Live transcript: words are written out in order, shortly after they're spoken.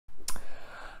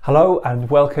Hello and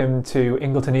welcome to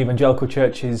Ingleton Evangelical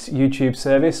Church's YouTube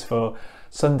service for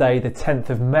Sunday the 10th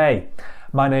of May.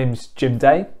 My name's Jim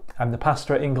Day. I'm the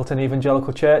pastor at Ingleton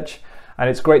Evangelical Church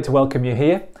and it's great to welcome you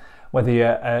here. Whether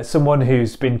you're someone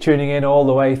who's been tuning in all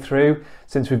the way through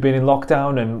since we've been in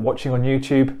lockdown and watching on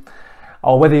YouTube,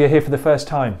 or whether you're here for the first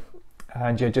time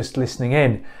and you're just listening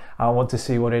in, I want to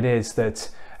see what it is that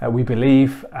we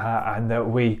believe and that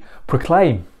we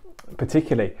proclaim,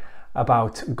 particularly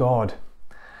about God.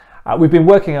 We've been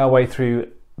working our way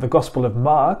through the Gospel of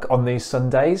Mark on these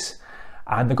Sundays,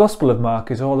 and the Gospel of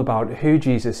Mark is all about who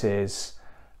Jesus is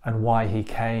and why he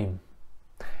came.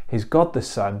 He's God the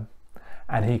Son,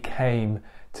 and he came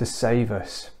to save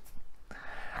us.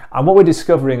 And what we're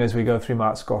discovering as we go through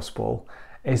Mark's Gospel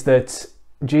is that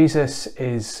Jesus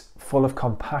is full of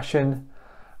compassion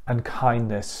and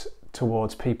kindness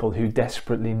towards people who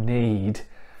desperately need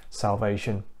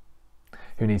salvation,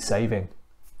 who need saving.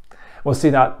 We'll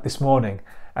see that this morning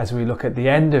as we look at the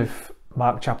end of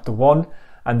Mark chapter 1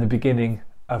 and the beginning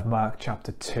of Mark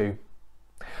chapter 2.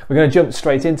 We're going to jump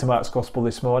straight into Mark's Gospel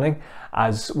this morning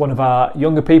as one of our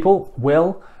younger people,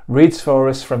 Will, reads for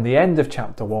us from the end of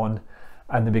chapter 1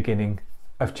 and the beginning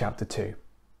of chapter 2.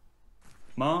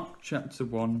 Mark chapter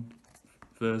 1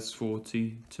 verse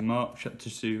 40 to Mark chapter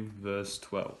 2 verse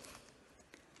 12.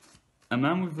 A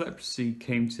man with leprosy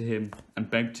came to him and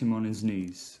begged him on his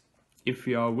knees, "If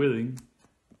you are willing,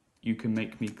 you can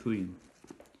make me clean."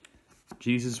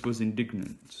 Jesus was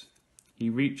indignant. He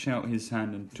reached out his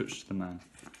hand and touched the man.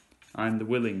 "I am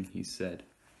willing," he said.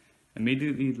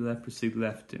 Immediately the leprosy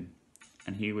left him,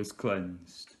 and he was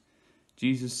cleansed.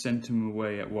 Jesus sent him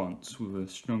away at once with a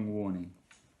strong warning.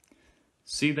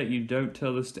 "See that you don't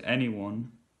tell this to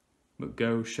anyone, but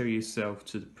go show yourself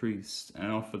to the priest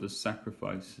and offer the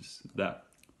sacrifices that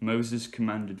Moses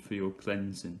commanded for your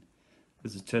cleansing,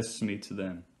 as a testimony to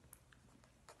them."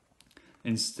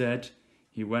 Instead,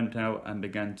 he went out and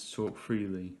began to talk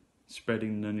freely,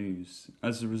 spreading the news.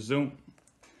 As a result,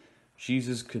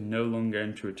 Jesus could no longer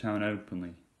enter a town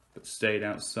openly, but stayed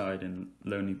outside in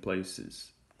lonely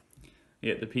places.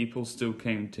 Yet the people still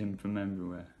came to him from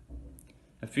everywhere.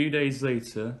 A few days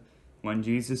later, when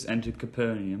Jesus entered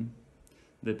Capernaum,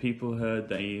 the people heard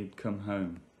that he had come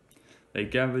home. They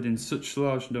gathered in such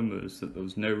large numbers that there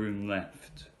was no room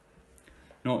left,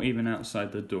 not even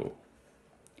outside the door.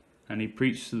 And he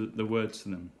preached the word to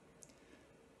them.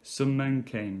 Some men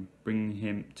came,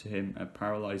 bringing to him a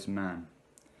paralyzed man,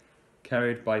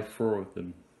 carried by 4 of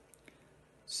them.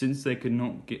 Since they could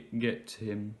not get to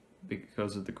him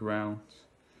because of the crowd,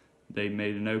 they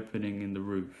made an opening in the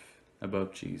roof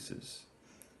above Jesus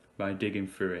by digging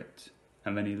through it,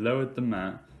 and then he lowered the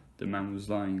mat the man was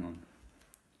lying on.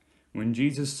 When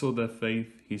Jesus saw their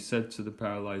faith, he said to the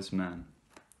paralyzed man,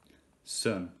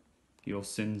 "Son, your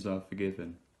sins are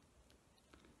forgiven."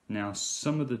 Now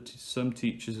some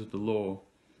teachers of the law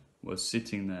were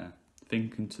sitting there,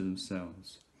 thinking to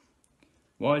themselves,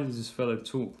 "Why does this fellow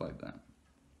talk like that?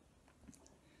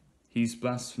 He's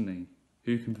blasphemy.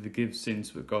 Who can forgive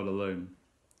sins but God alone?"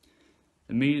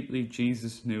 Immediately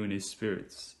Jesus knew in his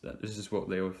spirits that this is what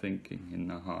they were thinking in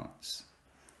their hearts.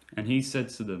 And he said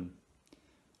to them,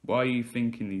 "Why are you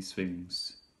thinking these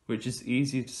things? Which is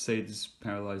easier to say to this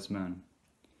paralyzed man,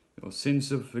 'Your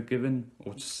sins are forgiven,'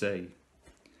 or to say,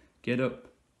 'Get up,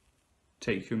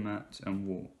 take your mat and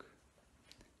walk'?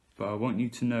 But I want you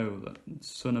to know that the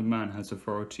Son of Man has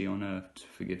authority on earth to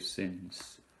forgive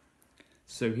sins."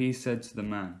 So he said to the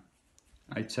man,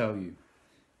 "I tell you,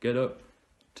 get up,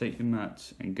 take your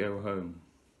mat and go home."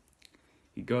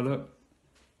 He got up,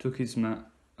 took his mat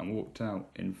and walked out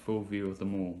in full view of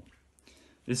them all.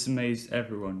 This amazed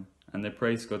everyone, and they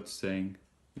praised God, saying,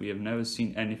 "We have never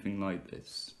seen anything like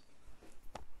this."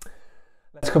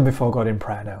 Let's come before God in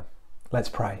prayer now. Let's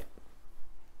pray.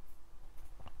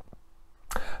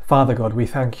 Father God, we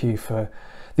thank you for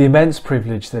the immense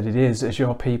privilege that it is as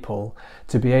your people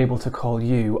to be able to call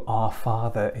you our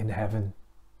Father in heaven.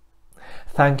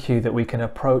 Thank you that we can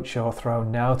approach your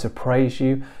throne now to praise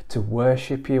you, to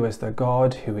worship you as the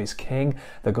God who is King,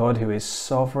 the God who is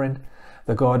sovereign,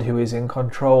 the God who is in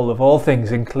control of all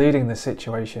things, including the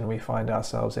situation we find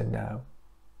ourselves in now.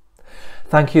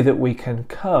 Thank you that we can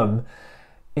come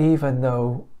even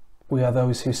though we are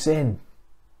those who sin,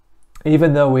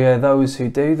 even though we are those who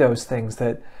do those things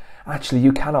that actually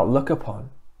you cannot look upon.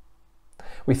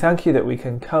 We thank you that we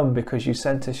can come because you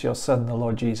sent us your Son, the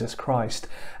Lord Jesus Christ,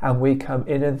 and we come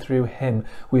in and through him.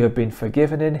 We have been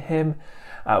forgiven in him.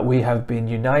 We have been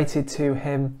united to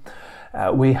him.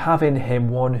 We have in him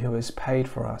one who has paid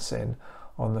for our sin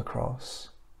on the cross.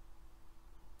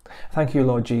 Thank you,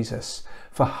 Lord Jesus,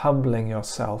 for humbling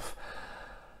yourself,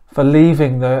 for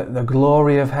leaving the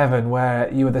glory of heaven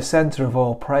where you are the centre of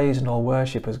all praise and all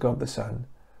worship as God the Son.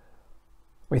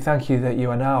 We thank you that you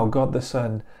are now God the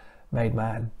Son made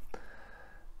man.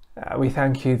 We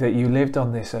thank you that you lived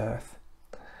on this earth,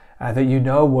 that you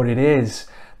know what it is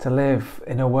to live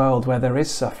in a world where there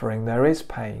is suffering, there is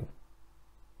pain,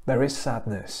 there is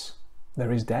sadness,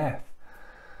 there is death.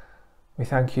 We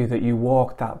thank you that you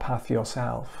walked that path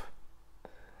yourself.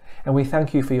 And we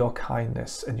thank you for your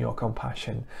kindness and your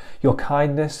compassion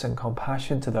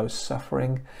to those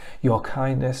suffering, your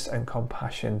kindness and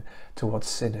compassion towards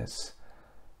sinners.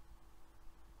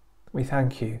 We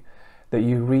thank you that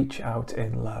you reach out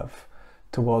in love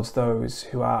towards those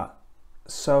who are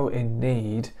so in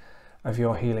need of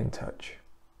your healing touch.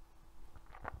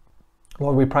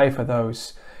 Lord, we pray for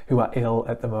those who are ill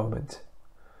at the moment,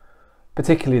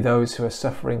 particularly those who are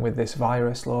suffering with this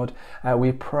virus, Lord.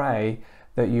 We pray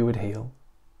that you would heal.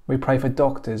 We pray for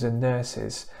doctors and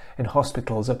nurses in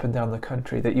hospitals up and down the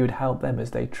country, that you would help them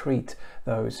as they treat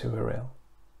those who are ill.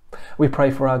 We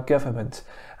pray for our government,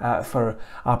 for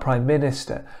our Prime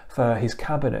Minister, for his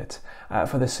cabinet,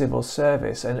 for the civil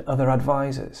service and other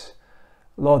advisors.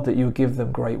 Lord, that you would give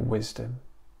them great wisdom.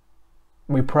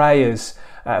 We pray as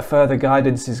further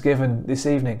guidance is given this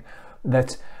evening,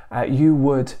 that you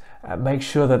would make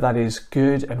sure that that is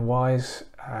good and wise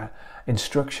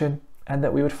instruction, and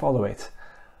that we would follow it,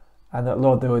 and that,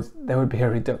 Lord, there would be a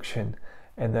reduction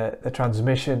in the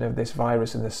transmission of this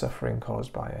virus and the suffering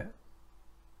caused by it.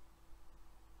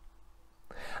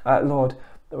 Lord,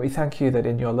 we thank you that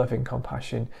in your loving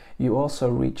compassion you also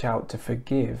reach out to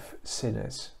forgive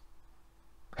sinners.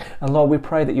 And Lord, we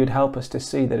pray that you'd help us to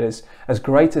see that as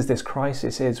great as this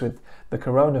crisis is with the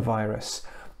coronavirus,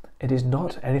 it is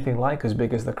not anything like as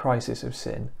big as the crisis of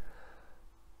sin.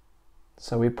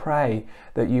 So we pray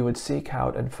that you would seek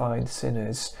out and find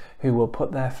sinners who will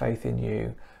put their faith in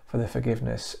you for the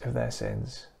forgiveness of their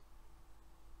sins.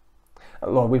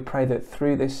 Lord, we pray that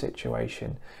through this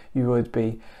situation you would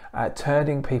be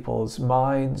turning people's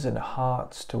minds and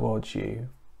hearts towards you,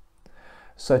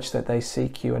 such that they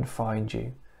seek you and find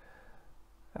you,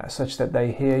 such that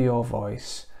they hear your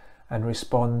voice and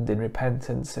respond in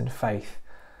repentance and faith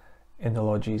in the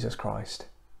Lord Jesus Christ.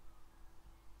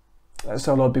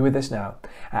 So Lord, be with us now.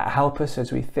 Help us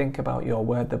as we think about your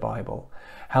word, the Bible.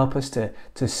 Help us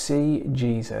to see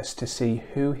Jesus, to see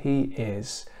who he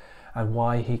is and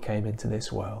why he came into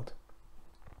this world.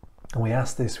 And we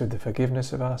ask this with the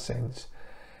forgiveness of our sins.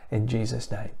 In Jesus'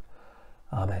 name.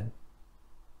 Amen.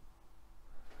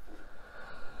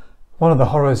 One of the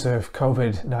horrors of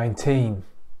COVID-19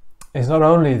 is not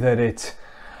only that it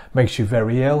makes you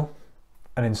very ill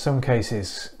and in some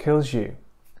cases kills you,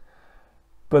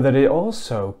 but that it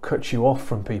also cuts you off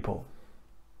from people.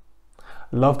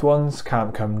 Loved ones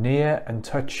can't come near and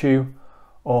touch you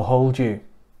or hold you.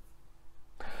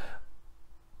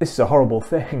 This is a horrible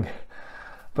thing,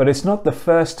 but it's not the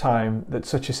first time that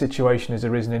such a situation has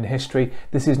arisen in history.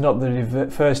 This is not the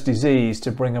first disease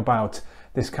to bring about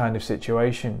this kind of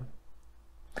situation.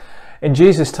 In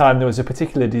Jesus' time, there was a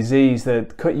particular disease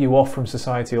that cut you off from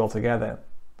society altogether.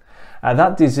 And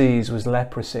that disease was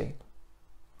leprosy.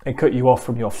 It cut you off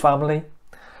from your family,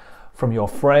 from your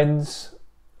friends,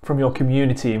 from your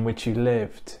community in which you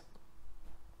lived.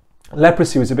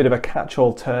 Leprosy was a bit of a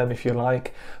catch-all term, if you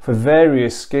like, for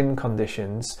various skin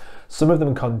conditions, some of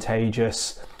them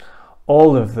contagious,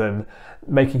 all of them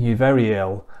making you very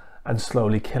ill and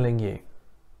slowly killing you.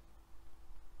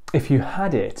 If you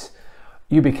had it,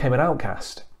 you became an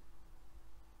outcast.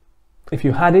 If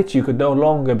you had it, you could no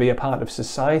longer be a part of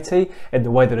society in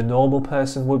the way that a normal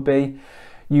person would be.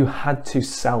 You had to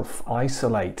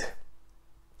self-isolate.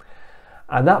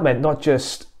 And that meant not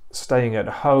just staying at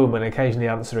home and occasionally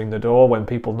answering the door when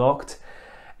people knocked.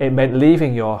 It meant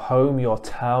leaving your home, your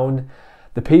town,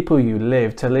 the people you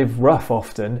lived, to live rough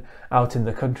often out in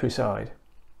the countryside.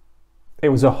 It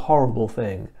was a horrible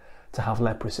thing to have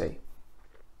leprosy.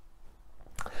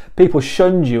 People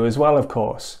shunned you as well, of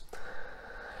course.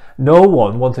 No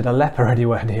one wanted a leper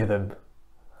anywhere near them.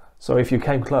 So if you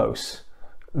came close,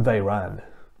 they ran.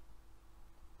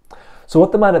 So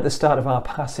what the man at the start of our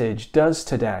passage does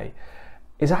today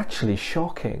is actually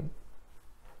shocking.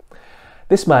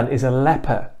 This man is a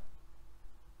leper,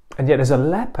 and yet as a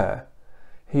leper,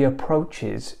 he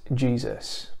approaches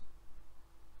Jesus.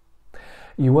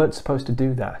 You weren't supposed to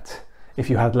do that. If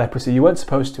you had leprosy, you weren't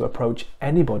supposed to approach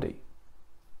anybody.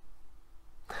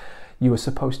 You were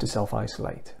supposed to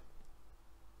self-isolate.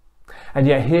 And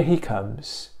yet here he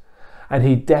comes, and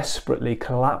he desperately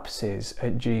collapses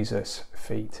at Jesus'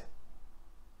 feet.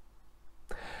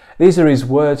 These are his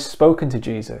words spoken to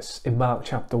Jesus in Mark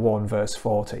chapter 1 verse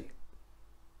 40.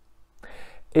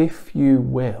 if you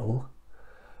will,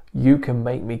 you can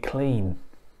make me clean.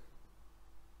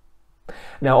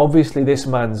 Now, obviously, this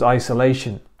man's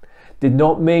isolation did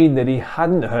not mean that he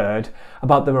hadn't heard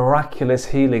about the miraculous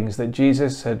healings that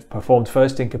Jesus had performed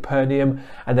first in Capernaum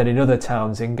and then in other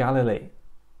towns in Galilee.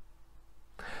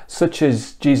 Such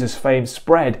as Jesus' fame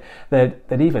spread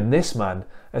that even this man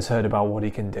has heard about what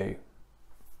he can do.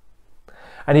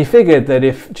 And he figured that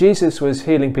if Jesus was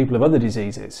healing people of other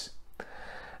diseases,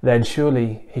 then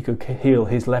surely he could heal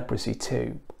his leprosy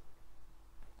too.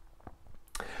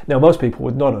 Now, most people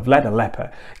would not have let a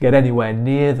leper get anywhere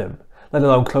near them, let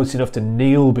alone close enough to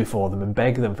kneel before them and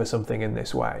beg them for something in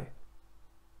this way.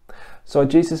 So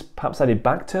had Jesus perhaps had his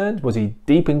back turned? Was he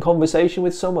deep in conversation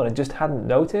with someone and just hadn't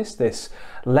noticed this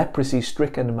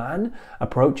leprosy-stricken man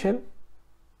approach him?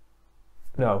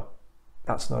 No,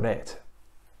 that's not it.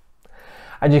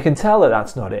 And you can tell that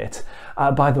that's not it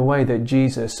by the way that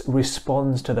Jesus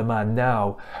responds to the man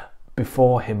now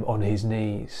before him on his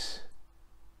knees.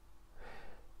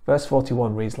 Verse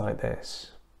 41 reads like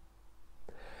this.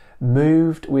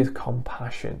 Moved with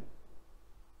compassion,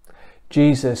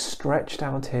 Jesus stretched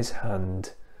out his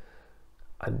hand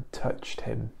and touched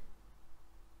him.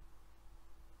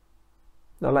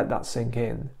 Now let that sink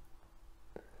in.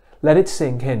 Let it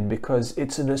sink in, because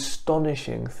it's an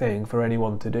astonishing thing for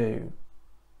anyone to do.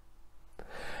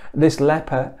 This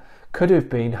leper could have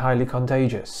been highly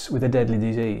contagious with a deadly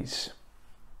disease.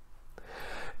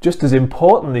 Just as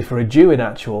importantly for a Jew in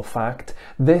actual fact,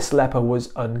 this leper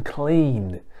was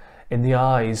unclean in the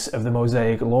eyes of the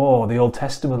Mosaic law, the Old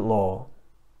Testament law.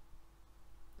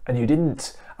 And you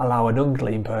didn't allow an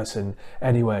unclean person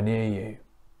anywhere near you.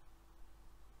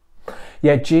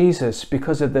 Yet Jesus,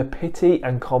 because of the pity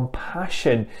and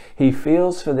compassion he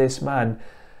feels for this man,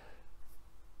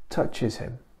 touches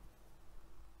him.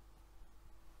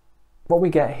 What we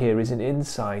get here is an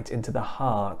insight into the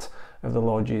heart of the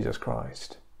Lord Jesus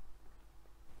Christ.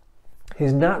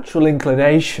 His natural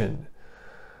inclination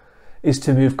is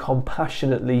to move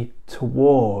compassionately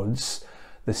towards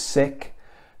the sick,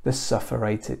 the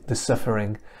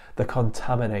suffering, the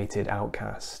contaminated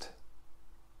outcast.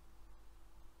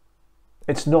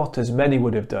 It's not, as many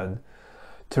would have done,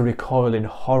 to recoil in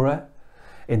horror,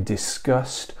 in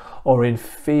disgust, or in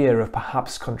fear of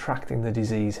perhaps contracting the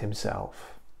disease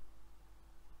himself.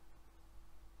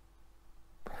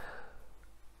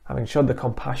 Having shown the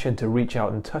compassion to reach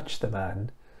out and touch the man,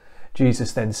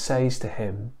 Jesus then says to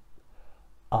him,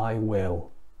 I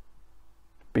will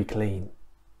be clean.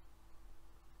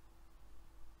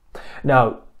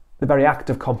 Now, the very act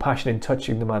of compassion in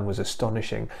touching the man was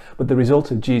astonishing, but the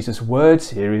result of Jesus' words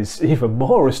here is even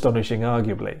more astonishing,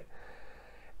 arguably.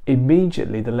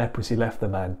 Immediately the leprosy left the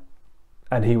man,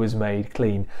 and he was made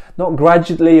clean. Not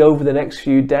gradually over the next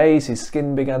few days, his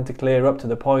skin began to clear up to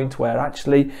the point where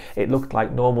actually it looked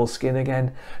like normal skin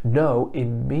again. No,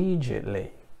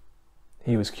 immediately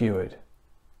he was cured.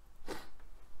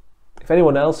 If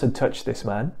anyone else had touched this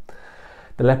man,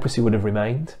 the leprosy would have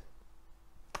remained,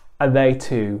 and they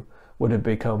too would have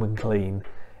become unclean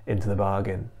into the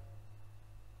bargain.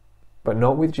 But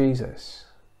not with Jesus.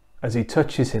 As he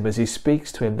touches him, as he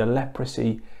speaks to him, the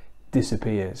leprosy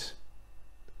disappears.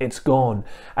 It's gone,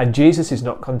 and Jesus is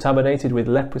not contaminated with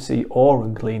leprosy or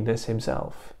uncleanness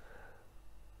himself.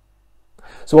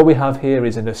 So what we have here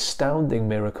is an astounding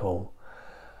miracle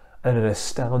and an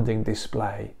astounding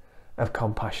display of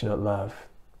compassionate love.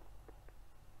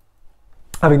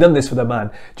 Having done this for the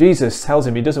man, Jesus tells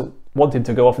him he doesn't want him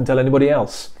to go off and tell anybody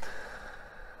else.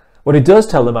 What he does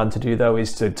tell the man to do, though,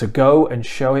 is to go and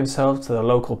show himself to the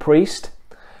local priest,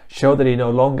 show that he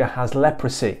no longer has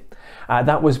leprosy.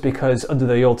 That was because under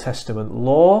the Old Testament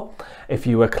law, if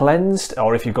you were cleansed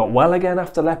or if you got well again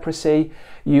after leprosy,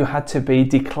 you had to be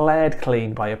declared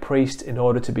clean by a priest in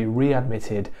order to be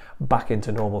readmitted back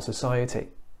into normal society.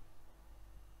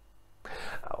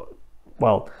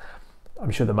 Well,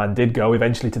 I'm sure the man did go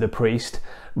eventually to the priest,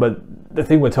 but the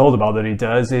thing we're told about that he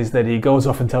does is that he goes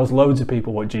off and tells loads of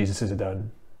people what Jesus has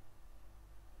done.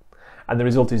 And the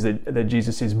result is that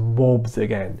Jesus is mobbed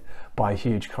again by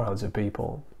huge crowds of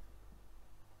people.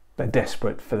 They're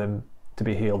desperate for them to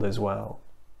be healed as well.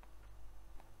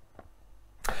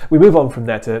 We move on from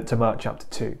there to Mark chapter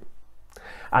 2.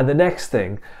 And the next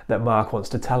thing that Mark wants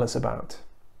to tell us about,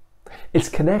 it's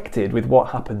connected with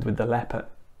what happened with the leper.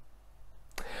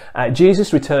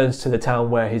 Jesus returns to the town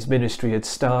where his ministry had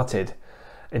started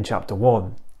in chapter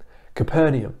 1,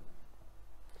 Capernaum.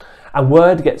 And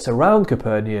word gets around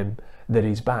Capernaum that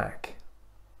he's back.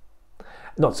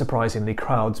 Not surprisingly,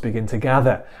 crowds begin to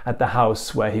gather at the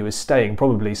house where he was staying,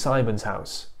 probably Simon's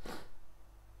house.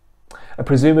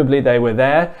 Presumably they were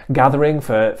there gathering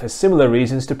for similar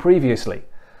reasons to previously.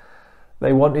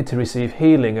 They wanted to receive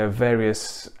healing of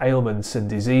various ailments and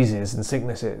diseases and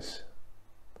sicknesses.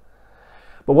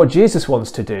 But what Jesus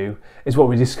wants to do is what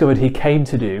we discovered he came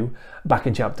to do back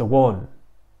in chapter 1.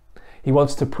 He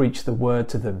wants to preach the word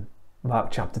to them,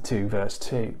 Mark chapter 2 verse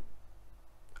 2.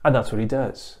 And that's what he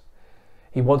does.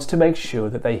 He wants to make sure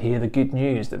that they hear the good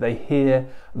news, that they hear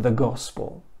the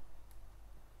gospel.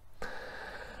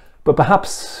 But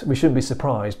perhaps we shouldn't be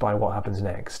surprised by what happens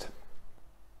next.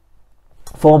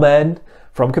 4 men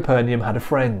from Capernaum had a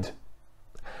friend.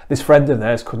 This friend of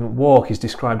theirs couldn't walk. He's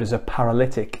described as a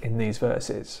paralytic in these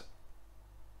verses.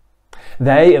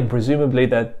 They, and presumably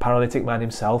the paralytic man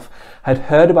himself, had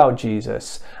heard about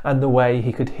Jesus and the way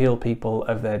he could heal people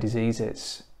of their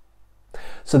diseases.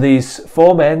 So these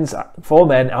 4 men,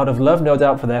 out of love no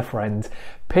doubt for their friend,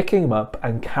 pick him up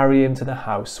and carry him to the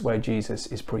house where Jesus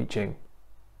is preaching.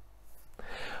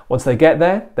 Once they get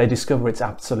there, they discover it's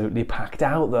absolutely packed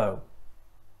out though.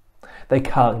 They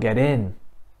can't get in.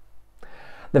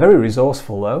 They're very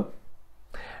resourceful though.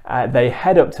 They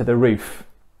head up to the roof.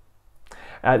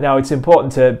 Now it's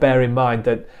important to bear in mind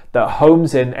that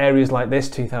homes in areas like this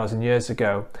 2,000 years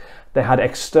ago, they had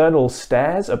external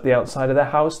stairs up the outside of the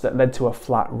house that led to a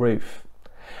flat roof.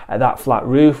 That flat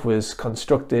roof was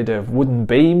constructed of wooden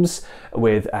beams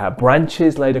with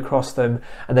branches laid across them,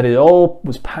 and then it all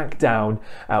was packed down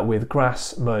with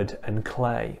grass, mud and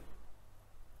clay.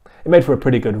 It made for a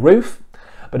pretty good roof,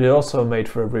 but it also made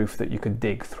for a roof that you could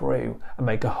dig through and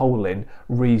make a hole in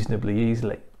reasonably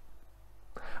easily.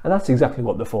 And that's exactly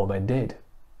what the 4 men did.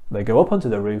 They go up onto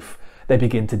the roof, they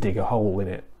begin to dig a hole in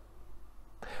it.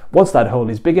 Once that hole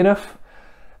is big enough,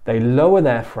 they lower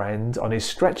their friend on his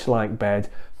stretch-like bed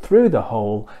through the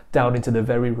hole down into the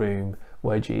very room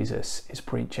where Jesus is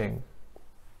preaching.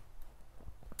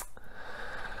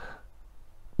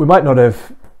 We might not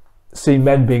have seen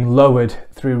men being lowered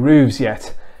through roofs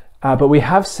yet, but we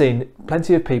have seen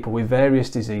plenty of people with various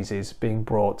diseases being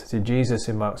brought to Jesus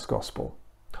in Mark's Gospel,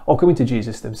 or coming to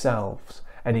Jesus themselves,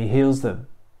 and he heals them.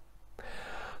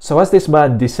 So as this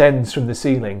man descends from the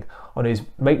ceiling on his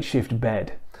makeshift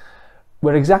bed,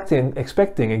 we're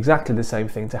expecting exactly the same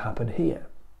thing to happen here.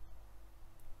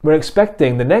 We're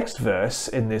expecting the next verse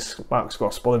in this Mark's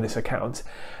Gospel, in this account,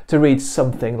 to read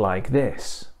something like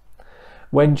this.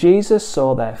 When Jesus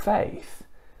saw their faith,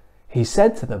 he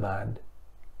said to the man,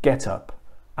 "Get up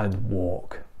and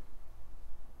walk."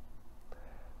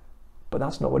 But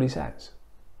that's not what he says.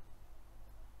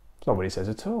 It's not what he says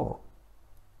at all.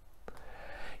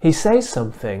 He says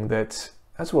something that,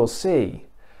 as we'll see,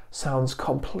 sounds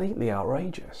completely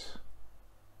outrageous.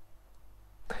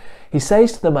 He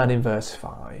says to the man in verse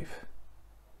 5,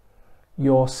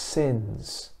 "Your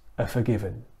sins are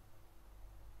forgiven."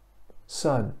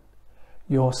 Son,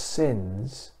 your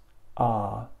sins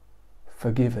are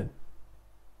forgiven.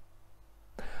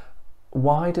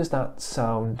 Why does that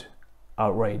sound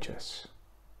outrageous?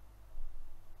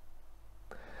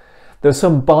 There are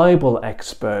some Bible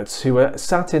experts who were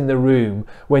sat in the room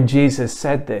when Jesus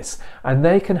said this, and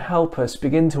they can help us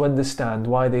begin to understand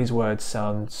why these words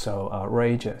sound so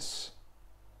outrageous.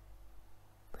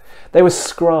 They were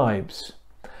scribes,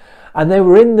 and they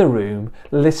were in the room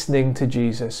listening to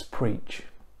Jesus preach.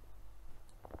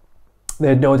 They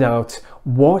had no doubt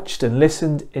watched and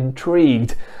listened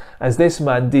intrigued as this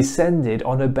man descended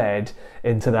on a bed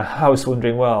into the house,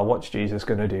 wondering, well, what's Jesus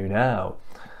going to do now?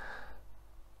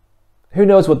 Who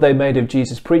knows what they made of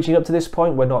Jesus preaching up to this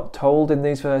point? We're not told in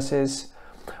these verses.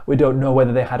 We don't know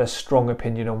whether they had a strong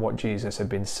opinion on what Jesus had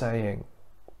been saying.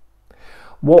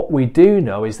 What we do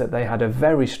know is that they had a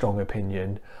very strong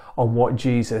opinion on what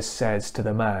Jesus says to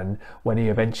the man when he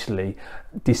eventually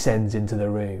descends into the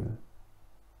room.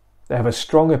 They have a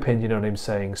strong opinion on him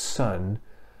saying, "Son,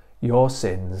 your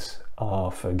sins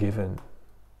are forgiven."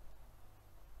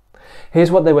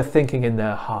 Here's what they were thinking in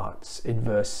their hearts in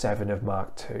verse 7 of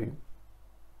Mark 2.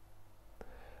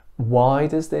 Why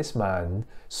does this man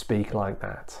speak like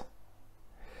that?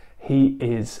 He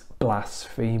is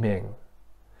blaspheming.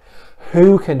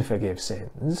 Who can forgive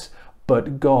sins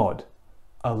but God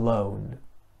alone?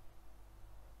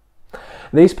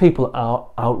 These people are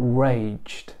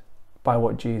outraged by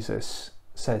what Jesus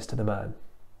says to the man.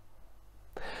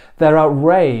 They're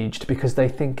outraged because they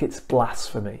think it's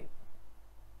blasphemy.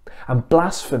 And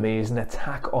blasphemy is an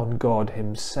attack on God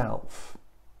himself.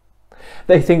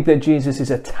 They think that Jesus is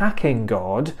attacking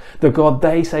God, the God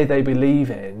they say they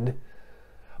believe in,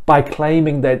 by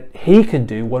claiming that he can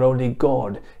do what only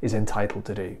God is entitled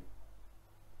to do: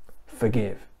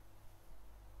 forgive.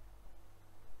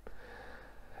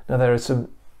 Now there are some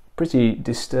pretty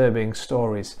disturbing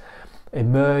stories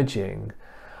emerging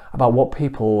about what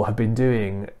people have been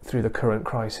doing through the current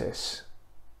crisis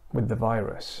with the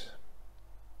virus.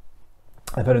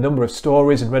 I've heard a number of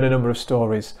stories and read a number of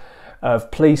stories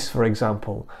of police, for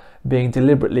example, being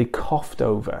deliberately coughed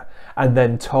over and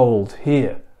then told,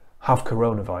 here, have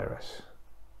coronavirus.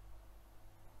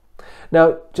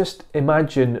 Now, just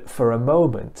imagine for a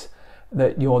moment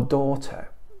that your daughter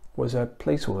was a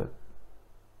policewoman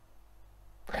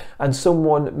and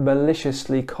someone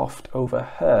maliciously coughed over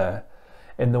her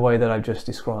in the way that I've just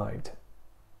described.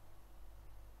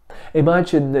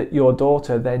 Imagine that your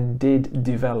daughter then did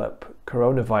develop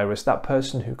coronavirus. That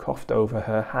person who coughed over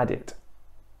her had it.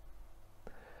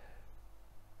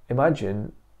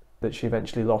 Imagine that she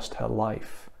eventually lost her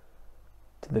life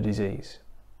to the disease.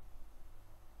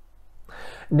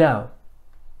 Now,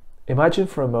 imagine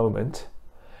for a moment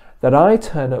that I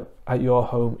turn up at your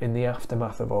home in the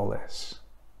aftermath of all this.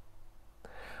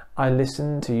 I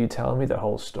listen to you tell me the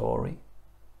whole story.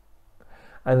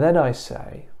 And then I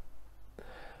say,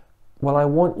 well, I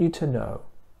want you to know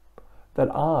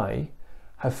that I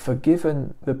have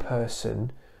forgiven the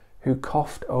person who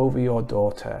coughed over your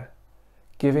daughter,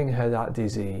 giving her that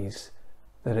disease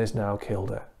that has now killed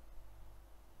her.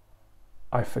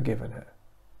 I've forgiven her.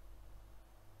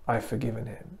 I've forgiven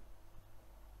him.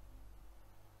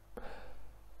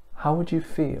 How would you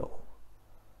feel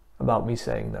about me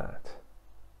saying that?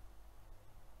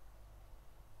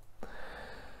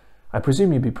 I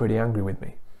presume you'd be pretty angry with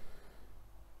me.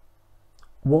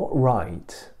 What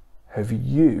right have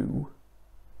you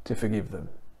to forgive them?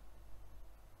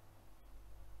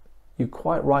 You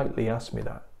quite rightly asked me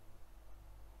that.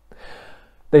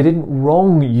 They didn't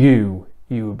wrong you,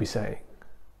 you would be saying.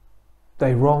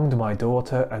 They wronged my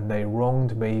daughter and they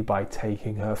wronged me by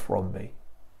taking her from me.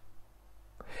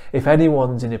 If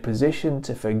anyone's in a position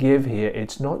to forgive here,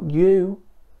 it's not you,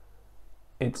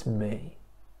 it's me.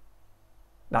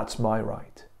 That's my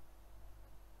right.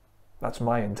 That's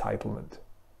my entitlement.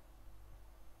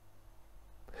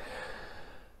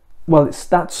 Well, it's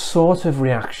that sort of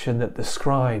reaction that the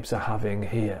scribes are having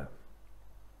here.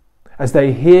 As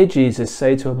they hear Jesus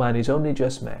say to a man he's only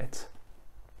just met,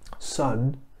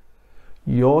 "Son,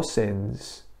 your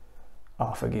sins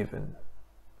are forgiven."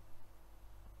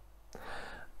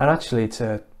 And actually, it's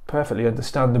a perfectly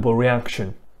understandable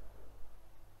reaction.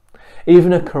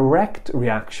 Even a correct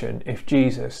reaction if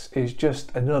Jesus is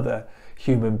just another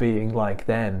human being like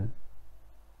them.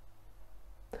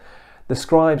 The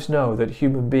scribes know that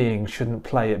human beings shouldn't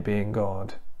play at being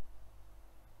God.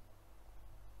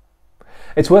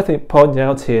 It's worth pointing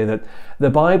out here that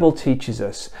the Bible teaches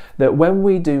us that when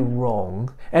we do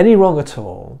wrong, any wrong at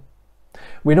all,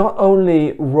 we not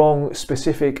only wrong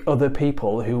specific other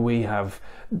people who we have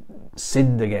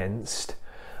sinned against,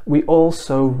 we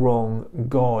also wrong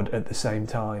God at the same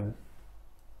time.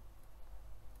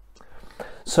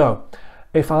 So,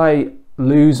 if I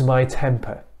lose my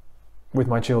temper with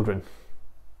my children,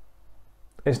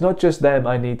 it's not just them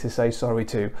I need to say sorry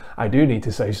to. I do need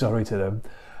to say sorry to them,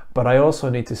 but I also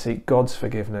need to seek God's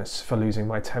forgiveness for losing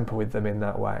my temper with them in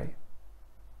that way.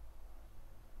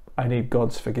 I need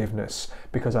God's forgiveness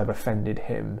because I've offended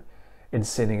him in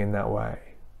sinning in that way.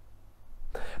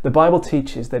 The Bible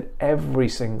teaches that every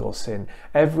single sin,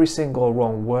 every single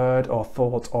wrong word or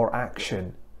thought or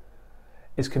action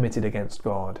is committed against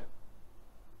God.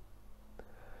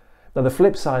 Now the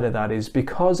flip side of that is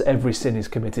because every sin is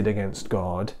committed against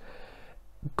God,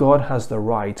 God has the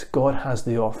right, God has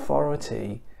the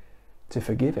authority to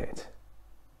forgive it.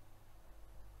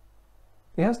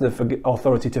 He has the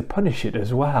authority to punish it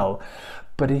as well,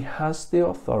 but he has the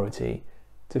authority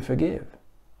to forgive.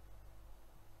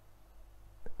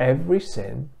 Every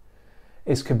sin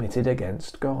is committed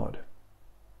against God.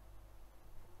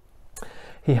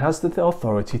 He has the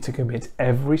authority to commit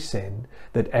every sin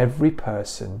that every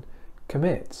person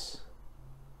commits.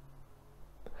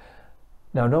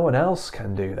 Now, no one else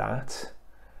can do that.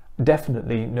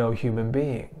 Definitely no human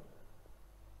being.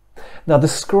 Now, the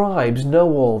scribes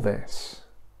know all this.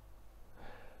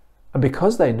 And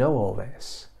because they know all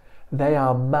this, they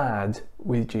are mad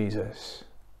with Jesus.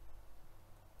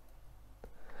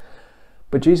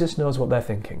 But Jesus knows what they're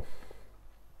thinking.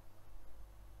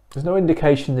 There's no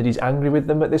indication that he's angry with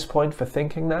them at this point for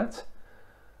thinking that,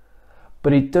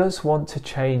 but he does want to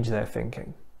change their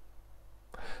thinking.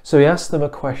 So he asks them a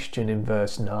question in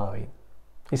verse 9.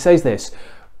 He says this,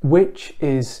 "Which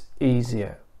is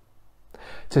easier,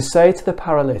 to say to the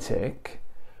paralytic,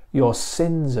 'Your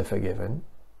sins are forgiven,'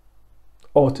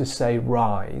 or to say,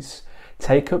 'Rise,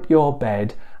 take up your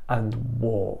bed and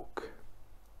walk'?"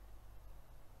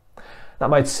 That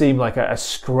might seem like a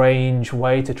strange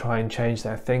way to try and change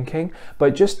their thinking,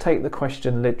 but just take the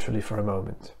question literally for a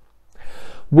moment.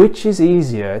 Which is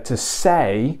easier to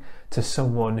say to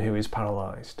someone who is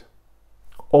paralysed?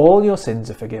 All your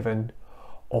sins are forgiven,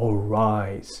 or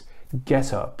rise,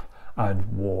 get up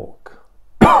and walk.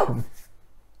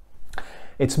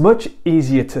 It's much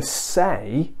easier to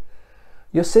say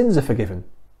your sins are forgiven,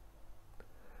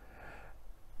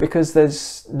 because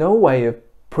there's no way of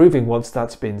proving once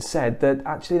that's been said that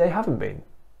actually they haven't been.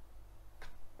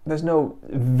 There's no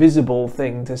visible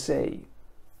thing to see.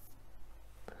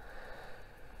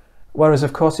 Whereas,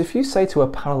 of course, if you say to a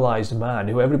paralysed man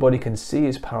who everybody can see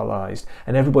is paralysed,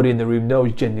 and everybody in the room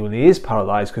knows genuinely is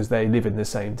paralysed because they live in the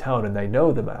same town and they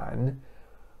know the man,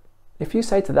 if you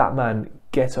say to that man,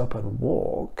 get up and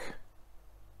walk,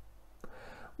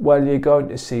 well, you're going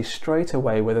to see straight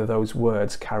away whether those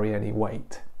words carry any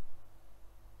weight,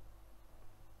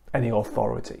 any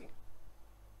authority.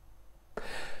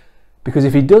 Because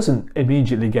if he doesn't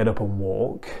immediately get up and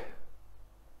walk,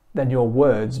 then your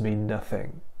words mean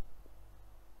nothing.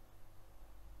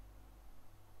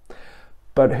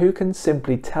 But who can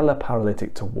simply tell a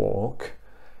paralytic to walk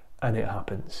and it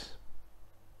happens?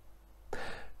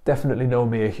 Definitely no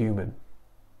mere human.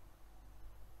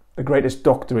 The greatest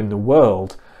doctor in the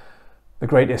world, the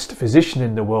greatest physician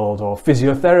in the world, or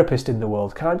physiotherapist in the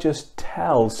world can't just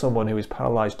tell someone who is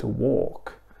paralysed to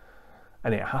walk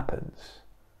and it happens.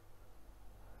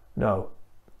 No,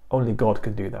 only God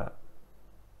can do that.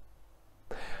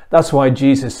 That's why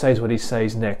Jesus says what he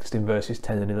says next in verses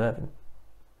 10 and 11.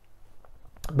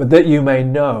 But that you may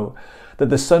know that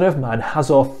the Son of Man has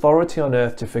authority on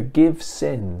earth to forgive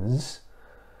sins,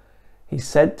 he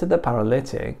said to the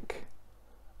paralytic,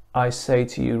 I say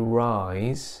to you,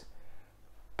 rise,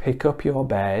 pick up your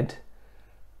bed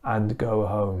and go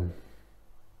home.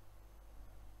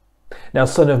 Now,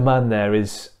 Son of Man there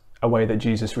is a way that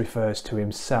Jesus refers to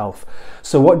himself.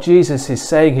 So what Jesus is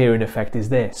saying here in effect is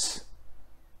this.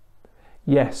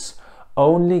 Yes,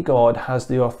 only God has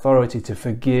the authority to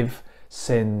forgive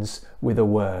sins with a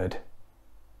word.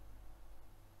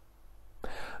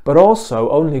 But also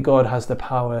only God has the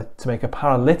power to make a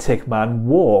paralytic man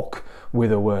walk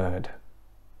with a word.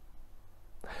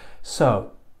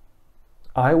 So,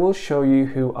 I will show you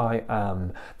who I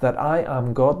am, that I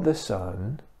am God the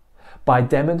Son, by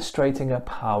demonstrating a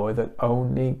power that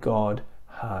only God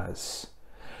has.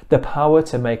 The power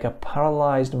to make a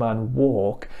paralysed man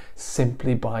walk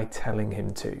simply by telling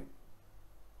him to.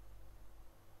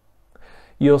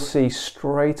 You'll see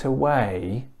straight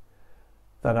away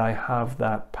that I have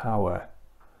that power,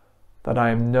 that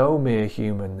I am no mere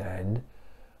human then,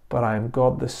 but I am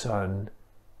God the Son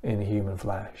in human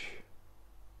flesh.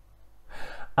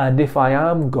 And if I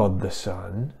am God the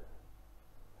Son,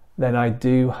 then I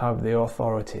do have the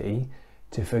authority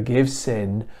to forgive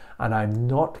sin, and I'm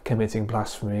not committing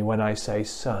blasphemy when I say,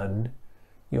 Son,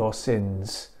 your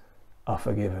sins are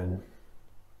forgiven.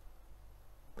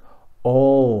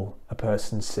 All a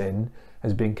person's sin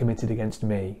has been committed against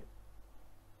me.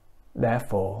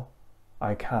 Therefore,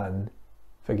 I can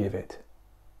forgive it.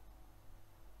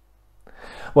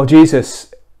 Well,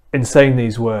 Jesus, in saying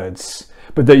these words,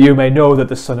 but that you may know that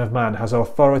the Son of Man has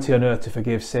authority on earth to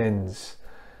forgive sins,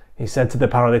 he said to the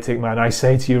paralytic man, I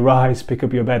say to you, rise, pick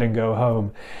up your bed and go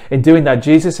home. In doing that,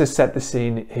 Jesus has set the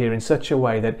scene here in such a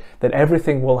way that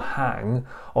everything will hang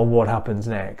on what happens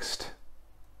next.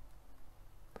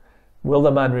 Will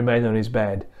the man remain on his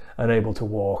bed, unable to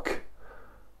walk?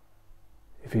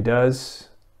 If he does,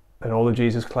 then all that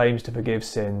Jesus claims to forgive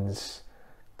sins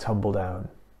tumble down.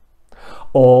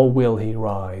 Or will he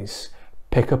rise,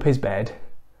 pick up his bed,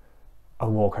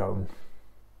 and walk home?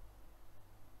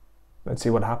 Let's see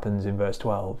what happens in verse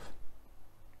 12.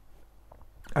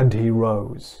 And he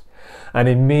rose, and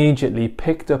immediately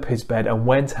picked up his bed and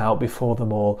went out before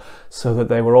them all, so that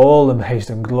they were all amazed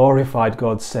and glorified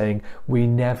God, saying, we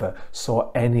never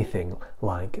saw anything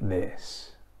like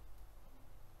this.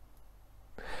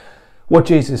 What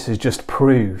Jesus has just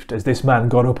proved as this man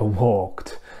got up and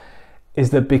walked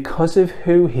is that because of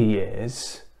who he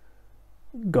is,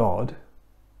 God,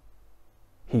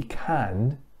 he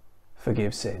can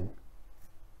forgive sin.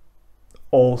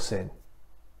 All sin.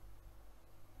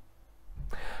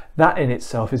 That in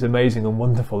itself is amazing and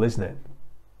wonderful, isn't it?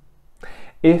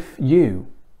 If you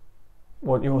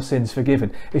want your sins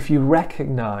forgiven, if you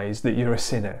recognise that you're a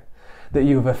sinner, that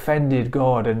you have offended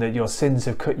God and that your sins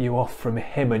have cut you off from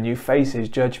him and you face his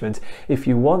judgment, if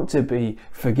you want to be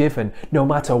forgiven no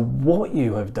matter what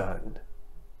you have done,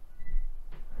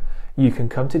 you can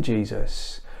come to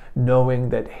Jesus knowing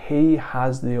that he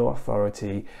has the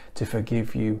authority to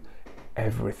forgive you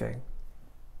everything.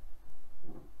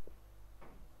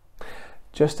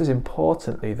 Just as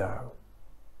importantly, though,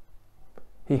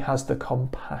 he has the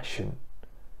compassion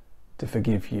to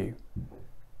forgive you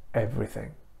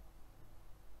everything.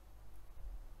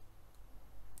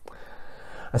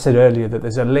 I said earlier that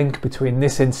there's a link between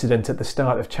this incident at the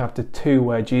start of chapter 2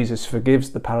 where Jesus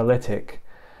forgives the paralytic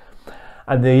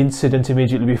and the incident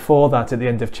immediately before that at the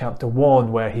end of chapter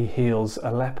 1 where he heals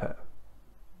a leper.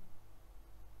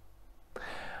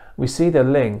 We see the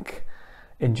link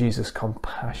in Jesus'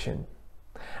 compassion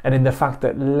and in the fact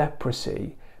that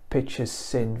leprosy pictures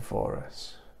sin for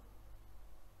us.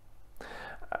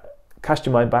 Cast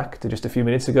your mind back to just a few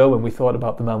minutes ago when we thought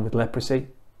about the man with leprosy.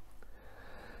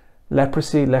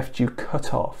 Leprosy left you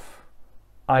cut off,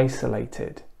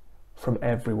 isolated from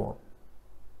everyone.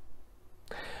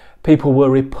 People were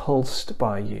repulsed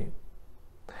by you,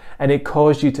 and it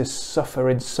caused you to suffer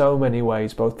in so many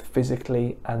ways, both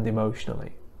physically and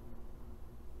emotionally.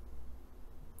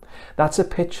 That's a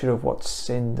picture of what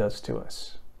sin does to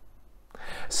us.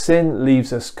 Sin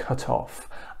leaves us cut off,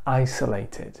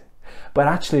 isolated, but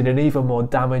actually in an even more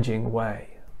damaging way.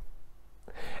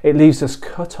 It leaves us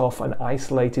cut off and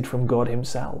isolated from God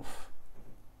himself.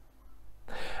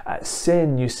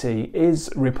 Sin, you see, is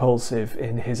repulsive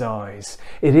in his eyes.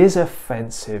 It is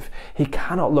offensive. He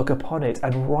cannot look upon it,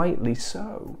 and rightly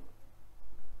so.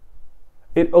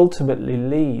 It ultimately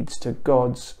leads to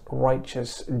God's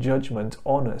righteous judgment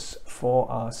on us for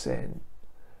our sin.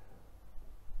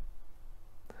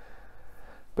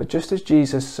 But just as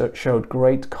Jesus showed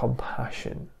great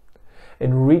compassion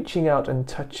in reaching out and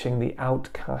touching the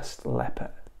outcast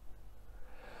leper,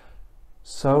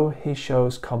 so he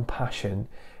shows compassion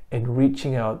in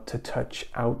reaching out to touch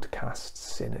outcast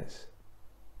sinners.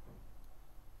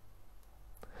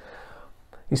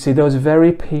 You see, those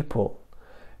very people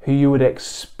who you would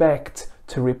expect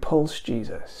to repulse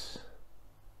Jesus,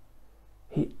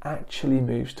 he actually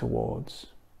moves towards.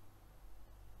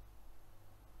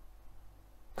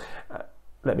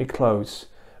 Let me close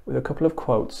with a couple of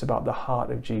quotes about the heart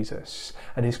of Jesus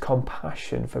and his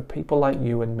compassion for people like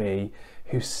you and me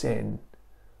whose sin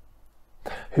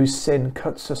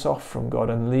cuts us off from God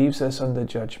and leaves us under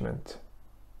judgment.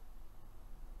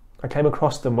 I came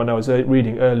across them when I was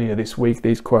reading earlier this week,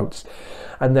 these quotes,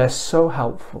 and they're so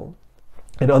helpful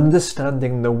in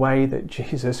understanding the way that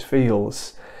Jesus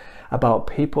feels about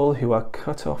people who are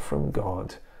cut off from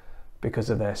God because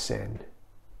of their sin.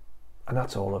 And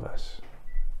that's all of us.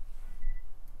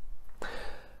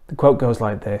 The quote goes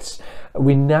like this: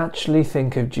 "We naturally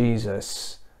think of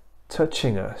Jesus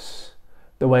touching us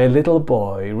the way a little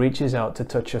boy reaches out to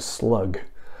touch a slug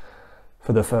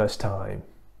for the first time,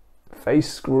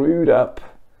 face screwed up,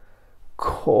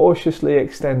 cautiously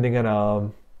extending an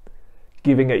arm,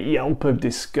 giving a yelp of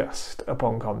disgust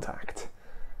upon contact,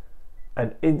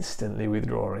 and instantly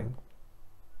withdrawing.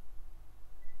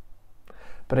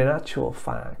 But in actual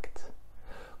fact,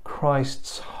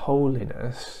 Christ's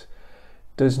holiness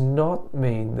does not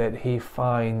mean that he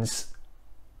finds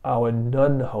our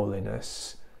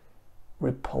non-holiness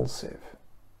repulsive.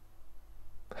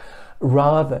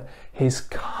 Rather, his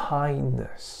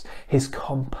kindness, his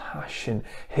compassion,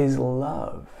 his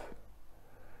love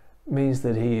means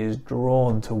that he is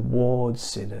drawn towards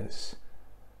sinners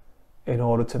in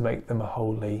order to make them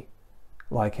holy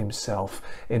like himself,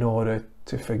 in order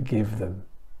to forgive them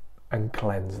and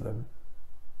cleanse them.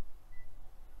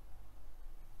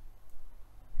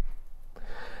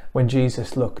 When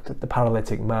Jesus looked at the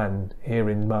paralytic man here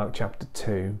in Mark chapter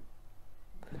 2,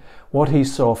 what he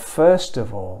saw first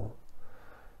of all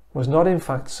was not in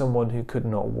fact someone who could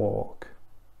not walk,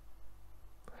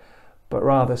 but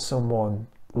rather someone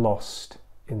lost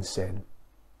in sin,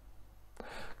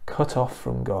 cut off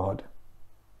from God,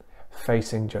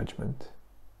 facing judgment.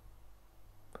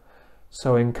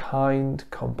 So in kind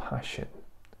compassion,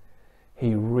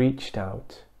 he reached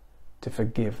out to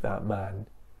forgive that man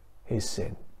his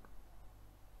sin.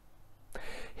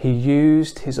 He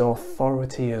used his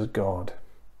authority as God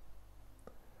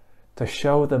to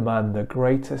show the man the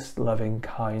greatest loving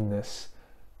kindness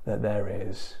that there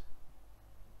is: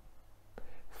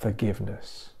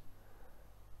 forgiveness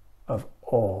of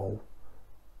all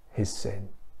his sin.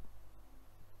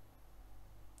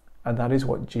 And that is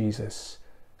what Jesus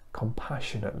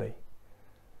compassionately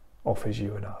offers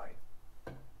you and I.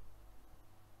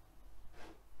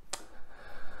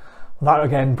 That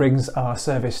again brings our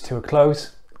service to a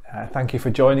close. Thank you for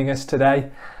joining us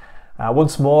today.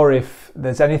 Once more, if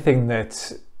there's anything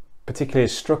that particularly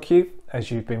has struck you as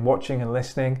you've been watching and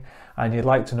listening, and you'd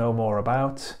like to know more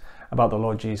about the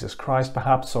Lord Jesus Christ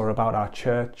perhaps, or about our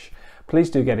church, please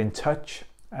do get in touch.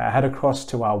 Head across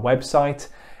to our website.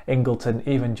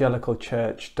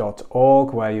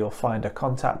 ingletonevangelicalchurch.org, where you'll find a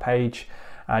contact page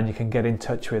and you can get in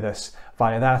touch with us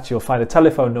via that. You'll find a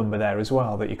telephone number there as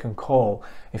well that you can call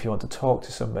if you want to talk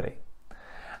to somebody.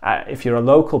 If you're a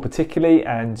local particularly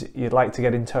and you'd like to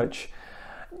get in touch,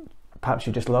 perhaps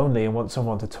you're just lonely and want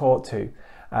someone to talk to,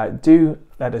 do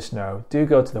let us know. Do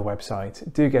go to the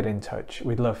website. Do get in touch.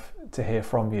 We'd love to hear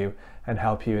from you and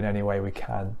help you in any way we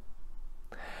can.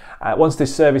 Once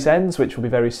this service ends, which will be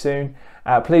very soon,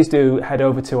 please do head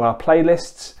over to our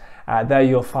playlists. There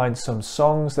you'll find some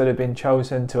songs that have been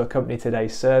chosen to accompany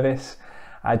today's service.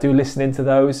 Do listen into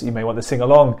those. You may want to sing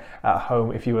along at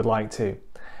home if you would like to.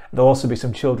 There'll also be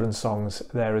some children's songs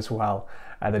there as well,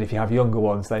 that if you have younger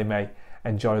ones, they may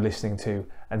enjoy listening to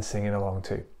and singing along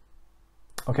to.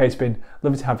 Okay, it's been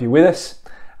lovely to have you with us,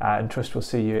 and trust we'll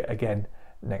see you again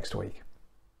next week.